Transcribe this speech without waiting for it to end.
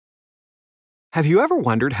Have you ever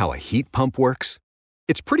wondered how a heat pump works?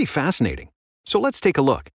 It's pretty fascinating, so let's take a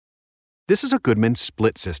look. This is a Goodman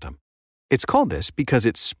split system. It's called this because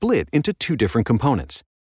it's split into two different components: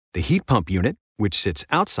 the heat pump unit, which sits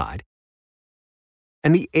outside,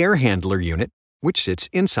 and the air handler unit, which sits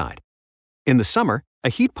inside. In the summer, a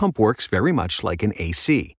heat pump works very much like an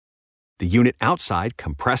AC. The unit outside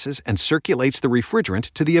compresses and circulates the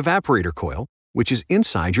refrigerant to the evaporator coil, which is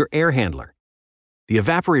inside your air handler. The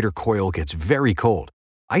evaporator coil gets very cold,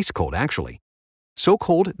 ice cold actually, so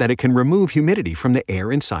cold that it can remove humidity from the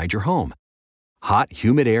air inside your home. Hot,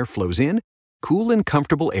 humid air flows in, cool and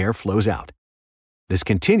comfortable air flows out. This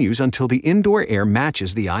continues until the indoor air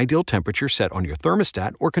matches the ideal temperature set on your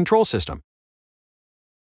thermostat or control system.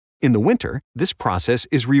 In the winter, this process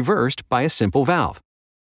is reversed by a simple valve,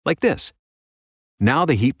 like this. Now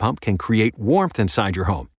the heat pump can create warmth inside your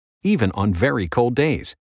home, even on very cold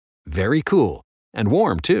days. Very cool, and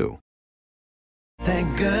warm too.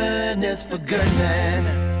 Thank goodness for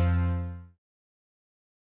Goodman.